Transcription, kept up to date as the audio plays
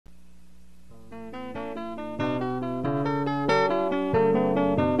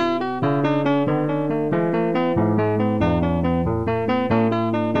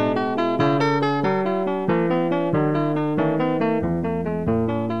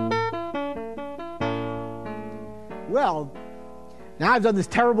Well, now I've done this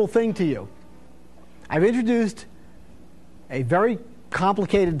terrible thing to you. I've introduced a very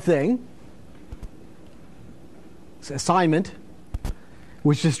complicated thing, assignment,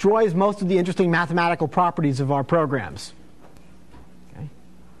 which destroys most of the interesting mathematical properties of our programs. Okay?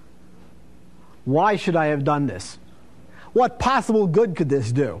 Why should I have done this? What possible good could this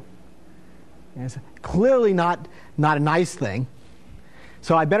do? It's clearly not a nice thing,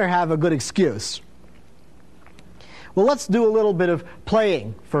 so I better have a good excuse. Well, let's do a little bit of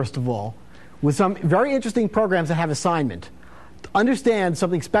playing, first of all, with some very interesting programs that have assignment. To understand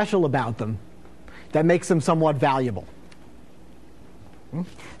something special about them that makes them somewhat valuable.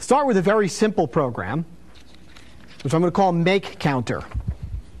 Start with a very simple program, which I'm going to call make counter.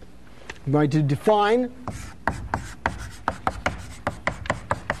 I'm going to define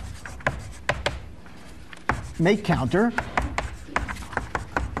make counter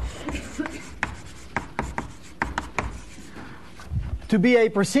to be a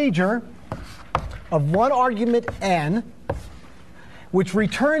procedure of one argument n, which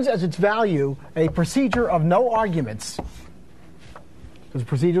returns as its value a procedure of no arguments. There's a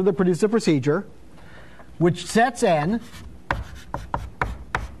procedure that produces a procedure which sets n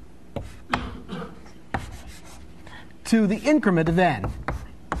to the increment of n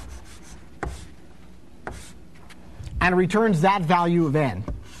and returns that value of n.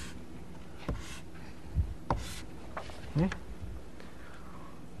 Okay.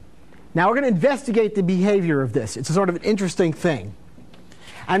 Now we're going to investigate the behavior of this. It's a sort of an interesting thing.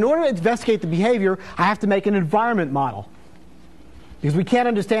 And in order to investigate the behavior, I have to make an environment model, because we can't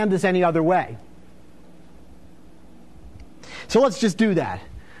understand this any other way. So let's just do that.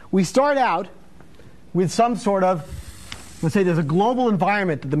 We start out with some sort of, let's say there's a global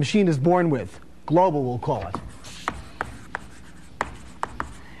environment that the machine is born with. Global, we'll call it.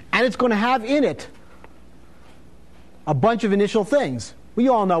 And it's going to have in it a bunch of initial things. We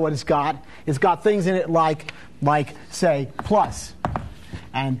all know what it's got. It's got things in it like say, plus,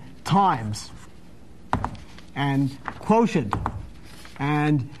 and times, and quotient,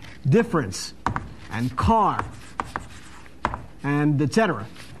 and difference, and car, and etc.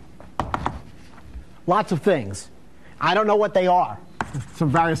 Lots of things. I don't know what they are. Some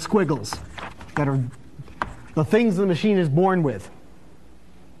various squiggles that are the things the machine is born with.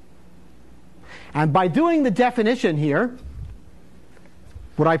 And by doing the definition here,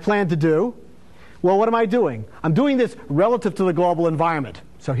 what I plan to do, well, what am I doing? I'm doing this relative to the global environment.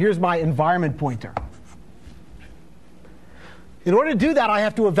 So here's my environment pointer. In order to do that, I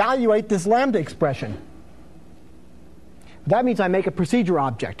have to evaluate this lambda expression. That means I make a procedure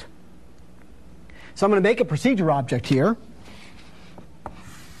object. So I'm going to make a procedure object here.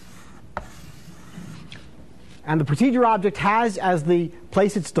 And the procedure object has as the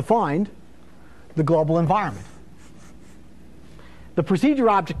place it's defined the global environment. The procedure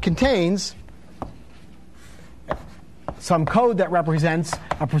object contains some code that represents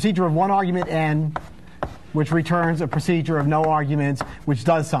a procedure of one argument n, which returns a procedure of no arguments, which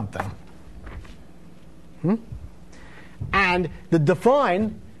does something. And the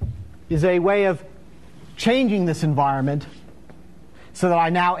define is a way of changing this environment so that I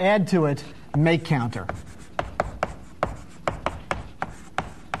now add to it make counter.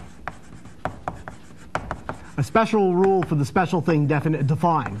 A special rule for the special thing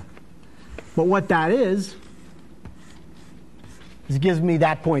define. But what that is it gives me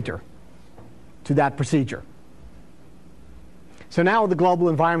that pointer to that procedure. So now the global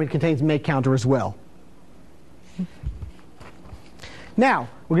environment contains make counter as well. Now,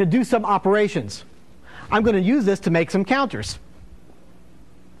 we're going to do some operations. I'm going to use this to make some counters.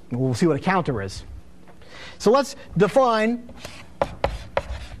 We'll see what a counter is. So let's define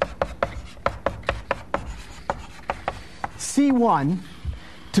C1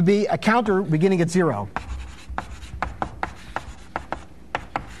 to be a counter beginning at 0.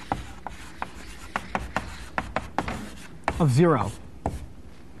 Of 0.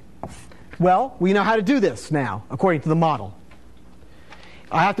 Well, we know how to do this now, according to the model.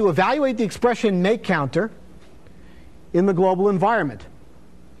 I have to evaluate the expression make counter in the global environment.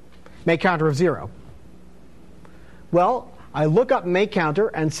 Make counter of 0. Well, I look up make counter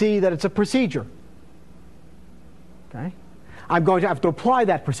and see that it's a procedure. Okay? I'm going to have to apply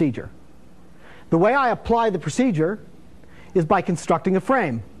that procedure. The way I apply the procedure is by constructing a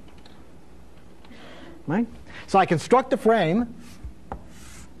frame. Right? So I construct a frame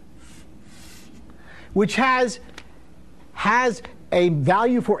which has a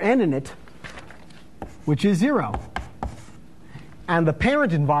value for n in it, which is 0. And the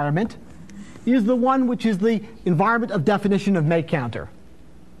parent environment is the one which is the environment of definition of make counter.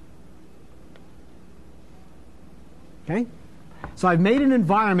 Okay? So I've made an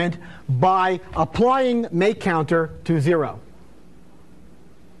environment by applying make counter to 0.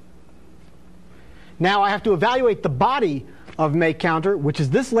 Now I have to evaluate the body of make counter, which is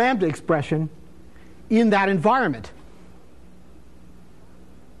this lambda expression, in that environment.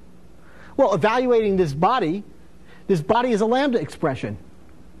 Well, evaluating this body is a lambda expression.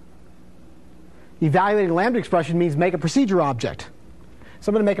 Evaluating a lambda expression means make a procedure object. So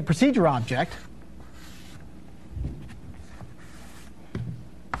I'm going to make a procedure object.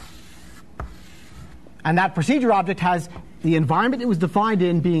 And that procedure object has the environment it was defined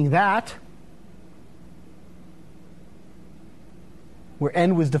in being that, where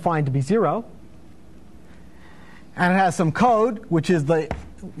n was defined to be 0. And it has some code, which is the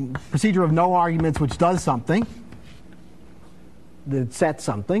procedure of no arguments, which does something, that sets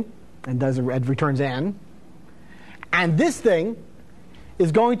something, and returns n. And this thing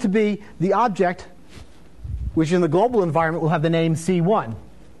is going to be the object, which in the global environment will have the name C1.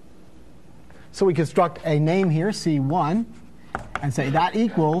 So we construct a name here, C1, and say that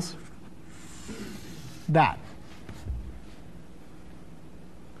equals that.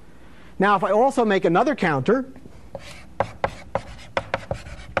 Now, if I also make another counter,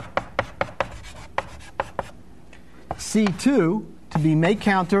 C2 to be make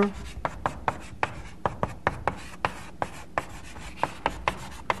counter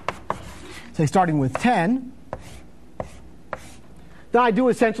say starting with 10, then I do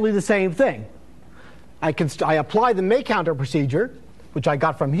essentially the same thing. I apply the make counter procedure, which I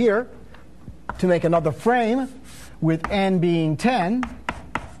got from here, to make another frame with n being 10.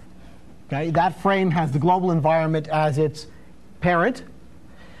 Okay, that frame has the global environment as its parent.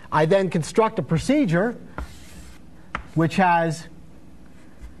 I then construct a procedure which has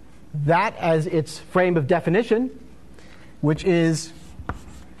that as its frame of definition, which is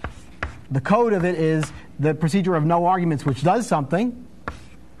the code of it is the procedure of no arguments, which does something,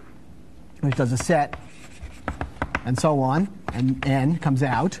 which does a set, and so on, and n comes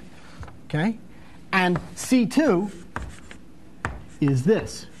out. Okay? And C2 is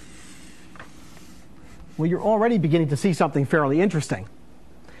this. Well, you're already beginning to see something fairly interesting.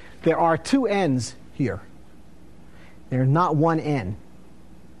 There are two n's here. There's not one n.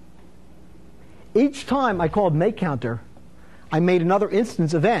 Each time I called make counter, I made another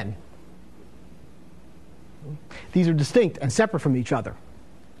instance of n. These are distinct and separate from each other.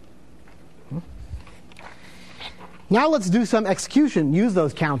 Now let's do some execution. Use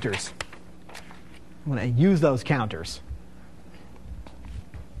those counters. I'm going to use those counters.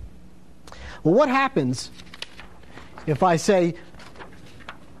 Well, what happens if I say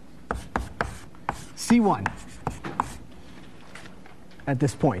C1 at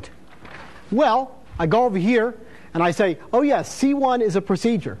this point? Well, I go over here and I say, oh yes, C1 is a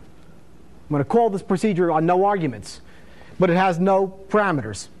procedure. I'm going to call this procedure on no arguments, but it has no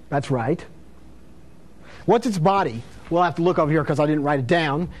parameters. That's right. What's its body? We'll have to look over here because I didn't write it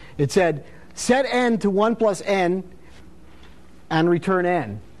down. It said set n to 1 plus n and return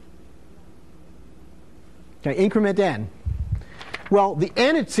n. Okay, increment n. Well, the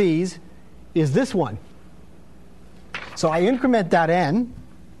n it sees is this one. So I increment that n.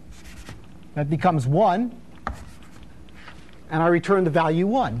 That becomes 1. And I return the value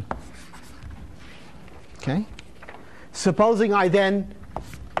 1. Okay? Supposing I then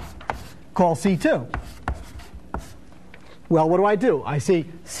call C2. Well, what do? I see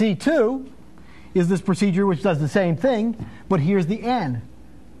C2 is this procedure which does the same thing, but here's the n.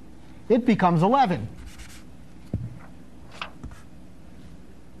 It becomes 11.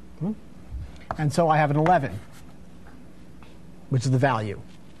 And so I have an 11, which is the value.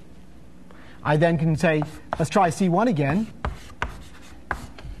 I then can say, let's try C1 again.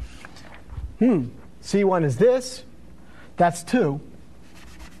 C1 is this. That's 2.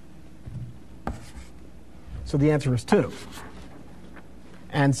 So the answer is 2.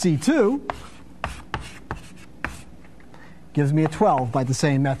 And C2 gives me a 12 by the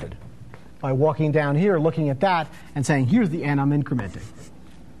same method, by walking down here, looking at that, and saying, here's the n I'm incrementing.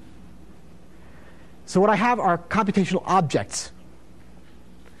 So what I have are computational objects.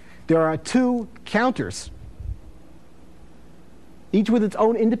 There are two counters, each with its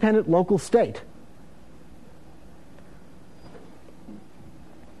own independent local state.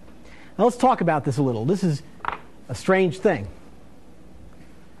 Now let's talk about this a little. This is a strange thing.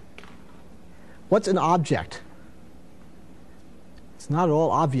 What's an object? It's not at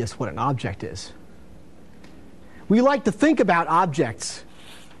all obvious what an object is. We like to think about objects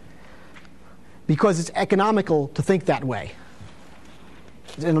because it's economical to think that way.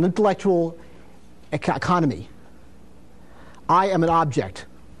 It's in an intellectual economy. I am an object.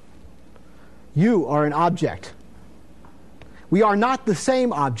 You are an object. We are not the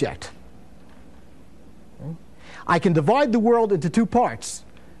same object. I can divide the world into two parts,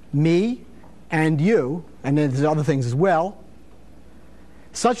 me and you, and then there's other things as well,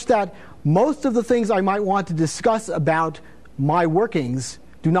 such that most of the things I might want to discuss about my workings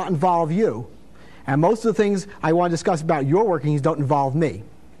do not involve you, and most of the things I want to discuss about your workings don't involve me.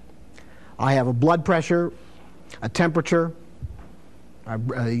 I have a blood pressure, a temperature,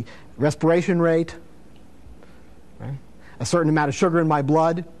 a respiration rate, right? A certain amount of sugar in my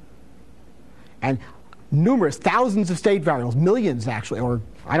blood, and numerous thousands of state variables, millions actually, or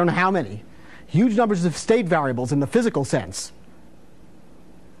I don't know how many, huge numbers of state variables in the physical sense,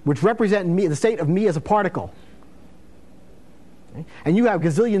 which represent me, the state of me as a particle. Okay? And you have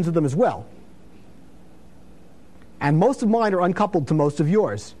gazillions of them as well. And most of mine are uncoupled to most of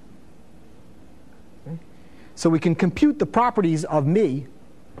yours. Okay? So we can compute the properties of me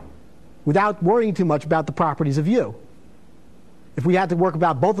without worrying too much about the properties of you. If we had to work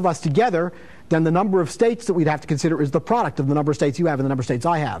about both of us together, then the number of states that we'd have to consider is the product of the number of states you have and the number of states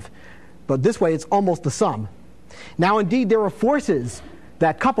I have. But this way, it's almost the sum. Now, indeed, there are forces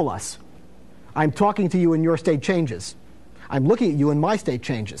that couple us. I'm talking to you and your state changes. I'm looking at you and my state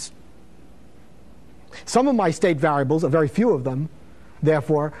changes. Some of my state variables, a very few of them,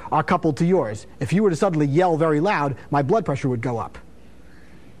 therefore, are coupled to yours. If you were to suddenly yell very loud, my blood pressure would go up.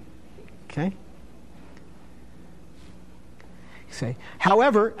 Okay? Say.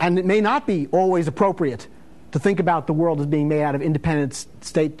 However, and it may not be always appropriate to think about the world as being made out of independent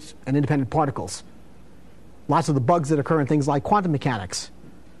states and independent particles. Lots of the bugs that occur in things like quantum mechanics,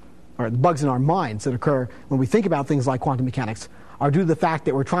 or the bugs in our minds that occur when we think about things like quantum mechanics, are due to the fact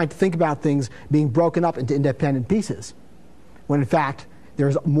that we're trying to think about things being broken up into independent pieces, when in fact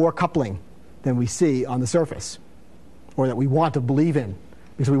there's more coupling than we see on the surface, or that we want to believe in,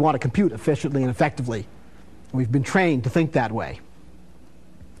 because we want to compute efficiently and effectively. We've been trained to think that way.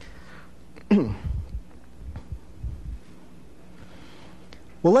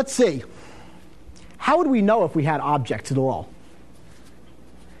 Well, let's see. How would we know if we had objects at all?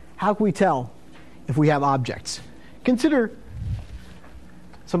 How can we tell if we have objects? Consider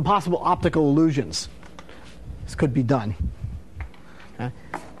some possible optical illusions. This could be done. Okay?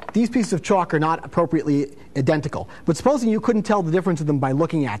 These pieces of chalk are not appropriately identical, but supposing you couldn't tell the difference of them by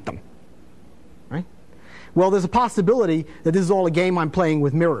looking at them. Right? Well, there's a possibility that this is all a game I'm playing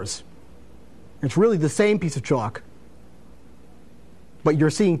with mirrors. It's really the same piece of chalk, but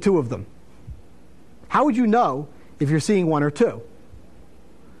you're seeing two of them. How would you know if you're seeing one or two?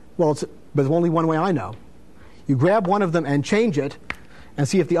 Well, there's only one way I know. You grab one of them and change it, and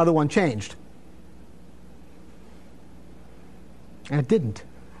see if the other one changed. And it didn't.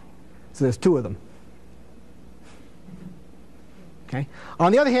 So there's two of them. Okay?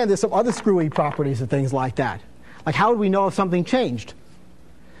 On the other hand, there's some other screwy properties of things like that. Like, how would we know if something changed?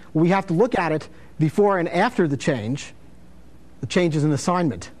 Well, we have to look at it before and after the change. The change is an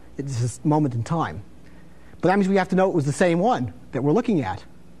assignment. It's a moment in time. But that means we have to know it was the same one that we're looking at.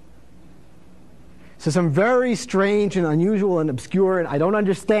 So some very strange and unusual and obscure and I don't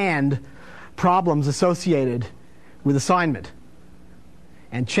understand problems associated with assignment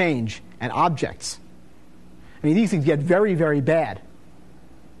and change and objects. I mean, these things get very, very bad.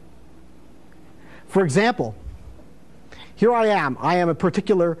 For example, here I am a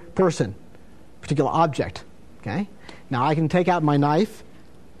particular person, particular object. Okay? Now I can take out my knife,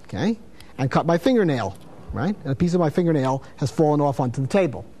 okay, and cut my fingernail, right? And a piece of my fingernail has fallen off onto the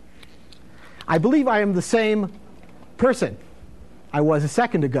table. I believe I am the same person I was a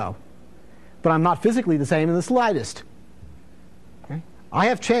second ago, but I'm not physically the same in the slightest. Okay? I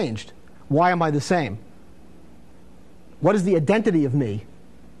have changed. Why am I the same? What is the identity of me?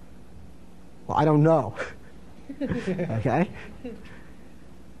 Well, I don't know. Okay?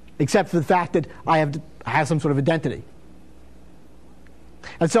 Except for the fact that I have some sort of identity.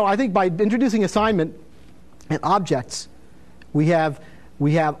 And so I think by introducing assignment and objects, we have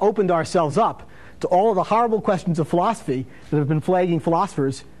opened ourselves up to all of the horrible questions of philosophy that have been plaguing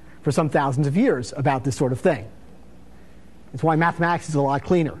philosophers for some thousands of years about this sort of thing. It's why mathematics is a lot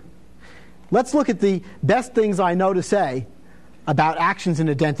cleaner. Let's look at the best things I know to say about actions and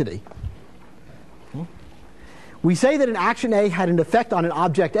identity. We say that an action A had an effect on an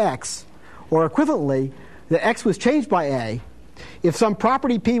object X, or equivalently, that X was changed by A if some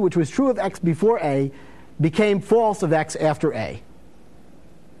property P which was true of X before A became false of X after A.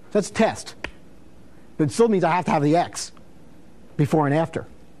 That's a test. But it still means I have to have the X before and after.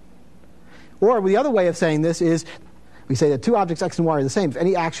 Or the other way of saying this is we say that two objects X and Y are the same if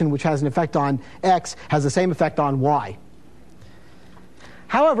any action which has an effect on X has the same effect on Y.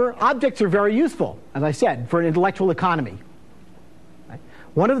 However, objects are very useful, as I said, for an intellectual economy.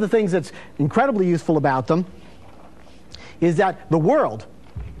 One of the things that's incredibly useful about them is that the world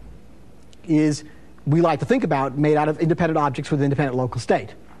is, we like to think about, made out of independent objects with an independent local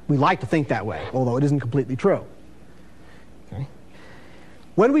state. We like to think that way, although it isn't completely true. Okay.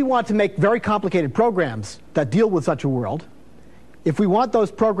 When we want to make very complicated programs that deal with such a world, if we want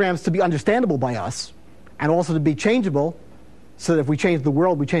those programs to be understandable by us and also to be changeable, so that if we change the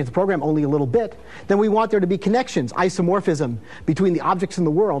world, we change the program only a little bit, then we want there to be connections, isomorphism, between the objects in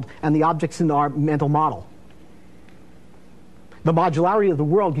the world and the objects in our mental model. The modularity of the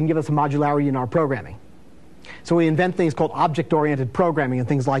world can give us a modularity in our programming. So we invent things called object-oriented programming and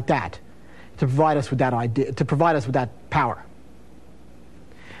things like that to provide us with that idea, to provide us with that power.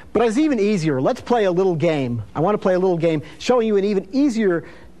 But it's even easier. Let's play a little game. I want to play a little game showing you an even easier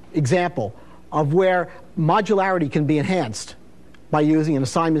example of where modularity can be enhanced by using an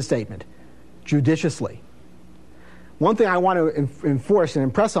assignment statement judiciously. One thing I want to enforce and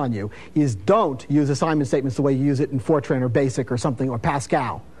impress on you is don't use assignment statements the way you use it in Fortran or BASIC or something, or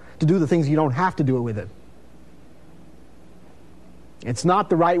Pascal, to do the things you don't have to do it with it. It's not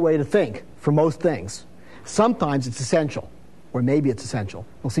the right way to think for most things. Sometimes it's essential, or maybe it's essential.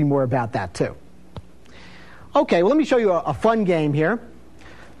 We'll see more about that too. Okay, well, let me show you a fun game here.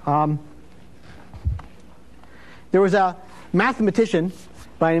 There was a mathematician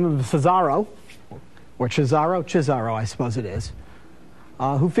by the name of Cesaro, or Cesaro, I suppose it is,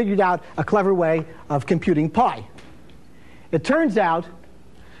 who figured out a clever way of computing pi. It turns out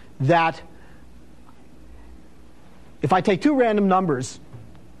that if I take two random numbers,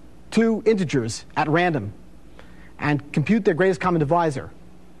 two integers at random, and compute their greatest common divisor,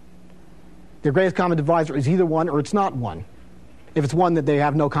 their greatest common divisor is either 1 or it's not 1. If it's 1, then they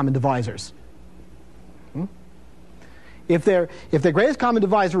have no common divisors. If their greatest common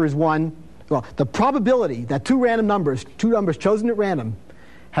divisor is 1, well, the probability that two numbers chosen at random,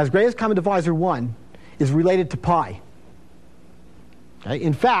 has greatest common divisor 1 is related to pi. Okay?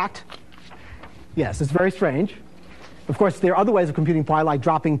 In fact, yes, it's very strange. Of course, there are other ways of computing pi, like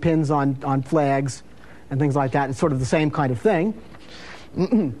dropping pins on flags and things like that. It's sort of the same kind of thing.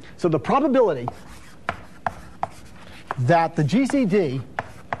 So the probability that the GCD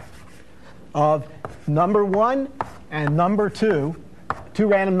of number 1 and number 2, two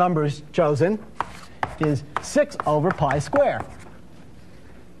random numbers chosen, is 6 over pi squared.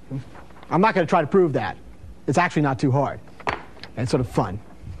 I'm not going to try to prove that. It's actually not too hard. It's sort of fun.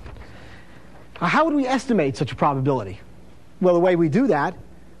 How would we estimate such a probability? Well, the way we do that,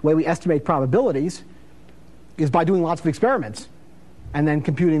 the way we estimate probabilities, is by doing lots of experiments and then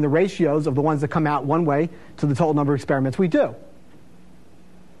computing the ratios of the ones that come out one way to the total number of experiments we do.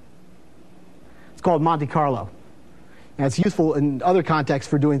 It's called Monte Carlo. And it's useful in other contexts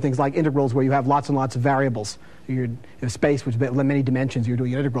for doing things like integrals where you have lots and lots of variables. You're in a space with many dimensions you're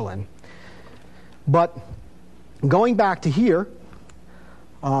doing an integral in. But going back to here,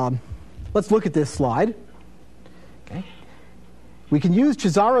 let's look at this slide. Okay. We can use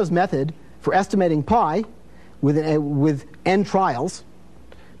Cesaro's method for estimating pi with n trials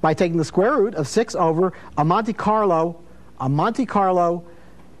by taking the square root of 6 over a Monte Carlo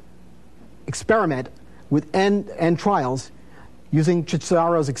experiment with n trials using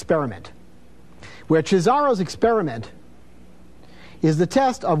Cesaro's experiment, where Cesaro's experiment is the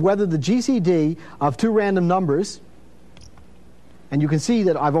test of whether the GCD of two random numbers, and you can see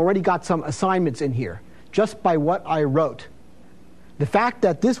that I've already got some assignments in here just by what I wrote. The fact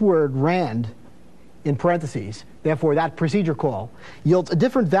that this word rand in parentheses, therefore that procedure call, yields a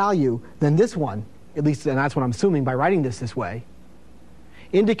different value than this one, at least, and that's what I'm assuming by writing this way,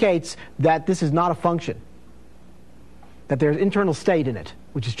 indicates that this is not a function, that there's internal state in it,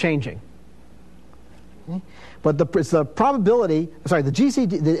 which is changing. Okay? But it's the probability, sorry, the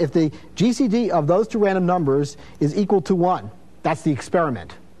GCD, if the GCD of those two random numbers is equal to 1, that's the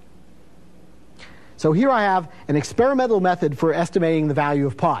experiment. So here I have an experimental method for estimating the value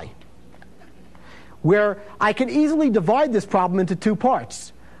of pi, where I can easily divide this problem into two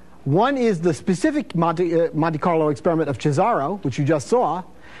parts. One is the specific Monte Carlo experiment of Cesaro, which you just saw,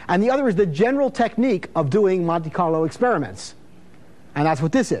 and the other is the general technique of doing Monte Carlo experiments. And that's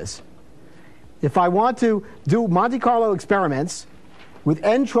what this is. If I want to do Monte Carlo experiments with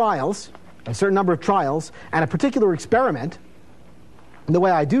n trials, a certain number of trials, and a particular experiment, the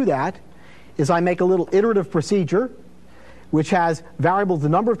way I do that is I make a little iterative procedure which has variables, the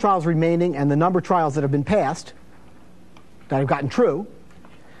number of trials remaining and the number of trials that have been passed, that have gotten true.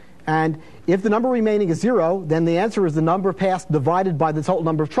 And if the number remaining is 0, then the answer is the number passed divided by the total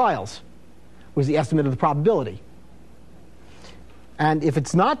number of trials, which is the estimate of the probability. And if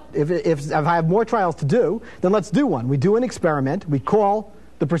it's not, if I have more trials to do, then let's do one. We do an experiment. We call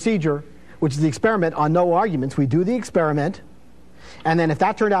the procedure, which is the experiment on no arguments. We do the experiment, and then if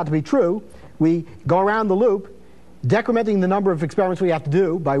that turned out to be true, we go around the loop, decrementing the number of experiments we have to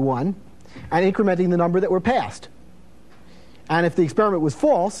do by 1, and incrementing the number that were passed. And if the experiment was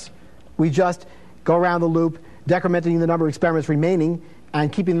false, we just go around the loop, decrementing the number of experiments remaining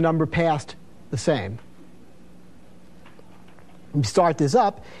and keeping the number passed the same. We start this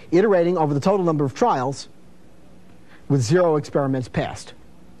up, iterating over the total number of trials with 0 experiments passed.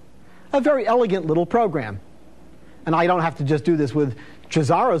 A very elegant little program. And I don't have to just do this with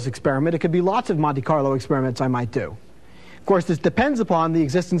Cesaro's experiment. It could be lots of Monte Carlo experiments I might do. Of course, this depends upon the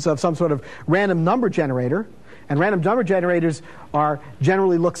existence of some sort of random number generator. And random number generators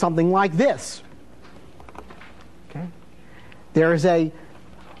generally look something like this. Okay? There is a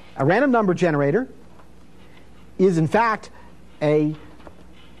random number generator is in fact a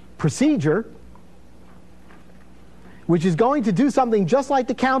procedure which is going to do something just like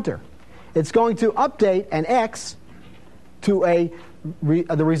the counter. It's going to update an x to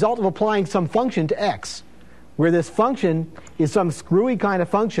the result of applying some function to x, where this function is some screwy kind of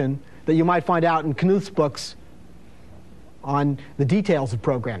function that you might find out in Knuth's books on the details of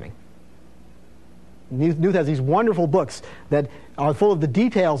programming. Knuth has these wonderful books that are full of the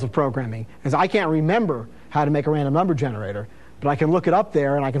details of programming, because I can't remember how to make a random number generator, but I can look it up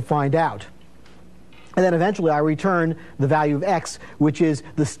there and I can find out. And then eventually I return the value of x, which is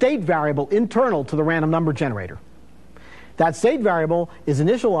the state variable internal to the random number generator. That state variable is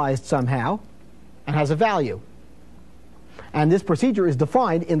initialized somehow and has a value. And this procedure is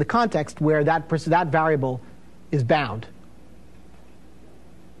defined in the context where that variable is bound.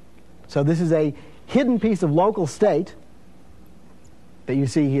 So this is a hidden piece of local state that you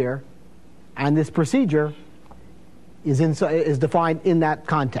see here, and this procedure is defined in that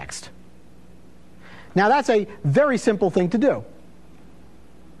context. Now that's a very simple thing to do.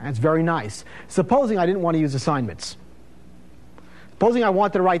 That's very nice. Supposing I didn't want to use assignments. Supposing I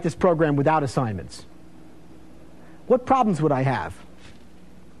wanted to write this program without assignments. What problems would I have?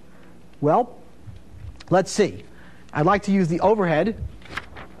 Well, let's see. I'd like to use the overhead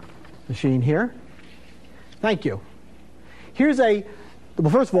machine here. Thank you.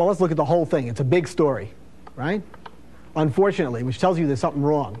 Well, first of all, let's look at the whole thing. It's a big story, right? Unfortunately, which tells you there's something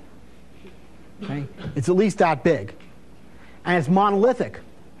wrong. Okay? It's at least that big. And it's monolithic.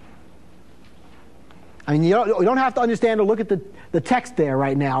 I mean, you don't have to understand or look at the text there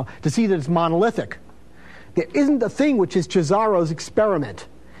right now to see that it's monolithic. There isn't a thing which is Cesaro's experiment.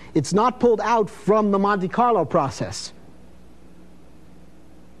 It's not pulled out from the Monte Carlo process.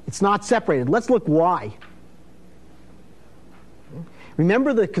 It's not separated. Let's look why.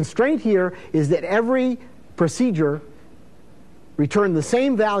 Remember, the constraint here is that every procedure return the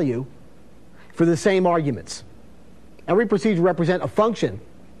same value for the same arguments. Every procedure represents a function.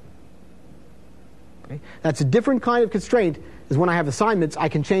 Okay? That's a different kind of constraint, is when I have assignments, I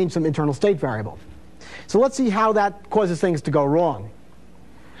can change some internal state variable. So let's see how that causes things to go wrong.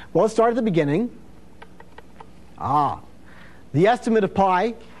 Well, let's start at the beginning. The estimate of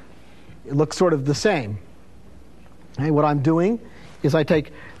pi, it looks sort of the same. Okay, what I'm doing is I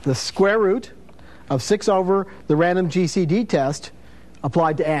take the square root of 6 over the random GCD test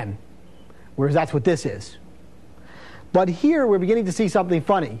applied to n, whereas that's what this is. But here we're beginning to see something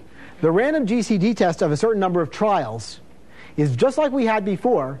funny. The random GCD test of a certain number of trials is just like we had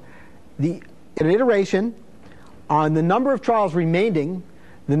before, an iteration on the number of trials remaining,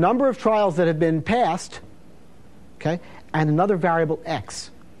 the number of trials that have been passed, okay, and another variable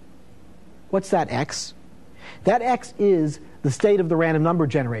x. What's that x? That x is the state of the random number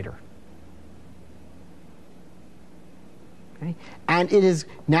generator. Okay? And it is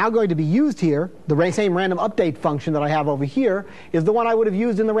now going to be used here. The same random update function that I have over here is the one I would have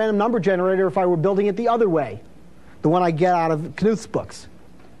used in the random number generator if I were building it the other way, the one I get out of Knuth's books.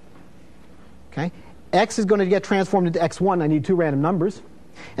 Okay? X is going to get transformed into x1. I need 2 random numbers.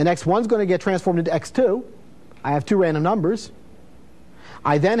 And x1 is going to get transformed into x2. I have 2 random numbers.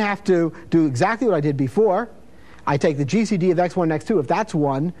 I then have to do exactly what I did before. I take the GCD of x1 and x2. If that's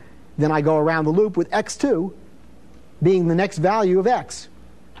 1, then I go around the loop with x2 being the next value of x.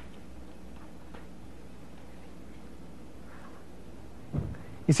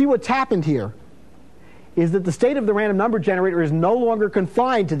 You see what's happened here is that the state of the random number generator is no longer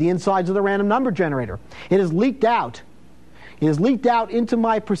confined to the insides of the random number generator. It has leaked out. It has leaked out into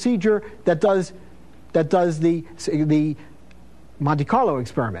my procedure that does the Monte Carlo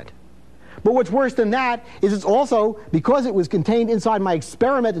experiment. But what's worse than that is it's also, because it was contained inside my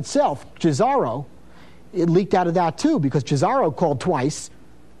experiment itself, Cesaro, it leaked out of that too, because Cesaro called twice.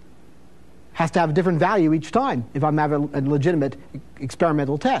 has to have a different value each time if I'm having a legitimate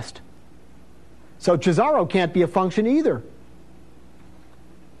experimental test. So Cesaro can't be a function either.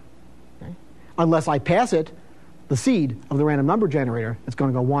 Okay? Unless I pass it the seed of the random number generator that's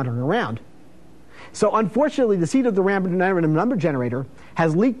going to go wandering around. So unfortunately, the seed of the random number generator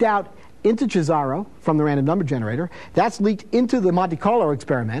has leaked out into Cesaro from the random number generator. That's leaked into the Monte Carlo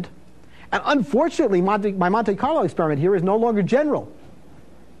experiment. And unfortunately, my Monte Carlo experiment here is no longer general.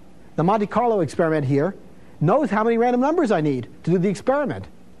 The Monte Carlo experiment here knows how many random numbers I need to do the experiment.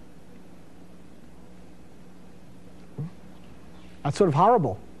 That's sort of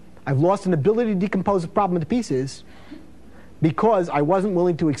horrible. I've lost an ability to decompose a problem into pieces because I wasn't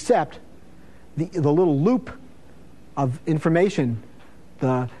willing to accept the little loop of information,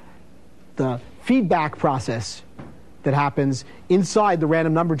 the feedback process that happens inside the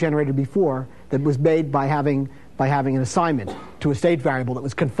random number generator before, that was made by having an assignment to a state variable that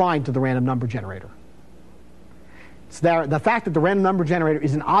was confined to the random number generator. So the fact that the random number generator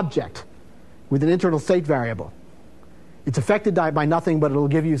is an object with an internal state variable, it's affected by nothing, but it'll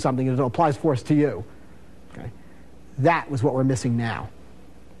give you something, and it applies force to you. Okay? That was what we're missing now.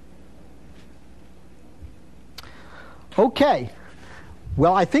 Okay.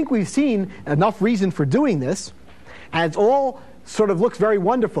 Well, I think we've seen enough reason for doing this, and it all sort of looks very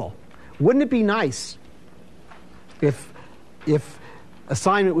wonderful. Wouldn't it be nice if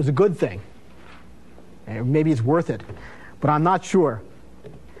assignment was a good thing? Maybe it's worth it, but I'm not sure.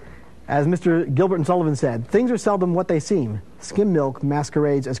 As Mr. Gilbert and Sullivan said, things are seldom what they seem. Skim milk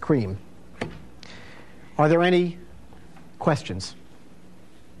masquerades as cream. Are there any questions?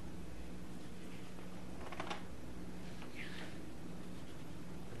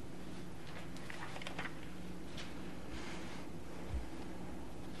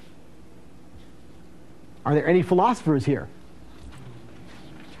 Are there any philosophers here?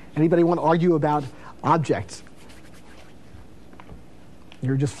 Anybody want to argue about objects?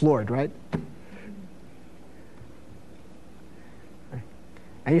 You're just floored, right?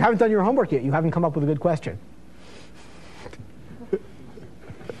 And you haven't done your homework yet. You haven't come up with a good question.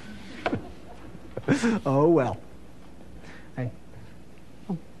 Oh, well. Hey.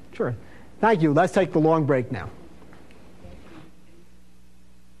 Oh, sure. Thank you. Let's take the long break now.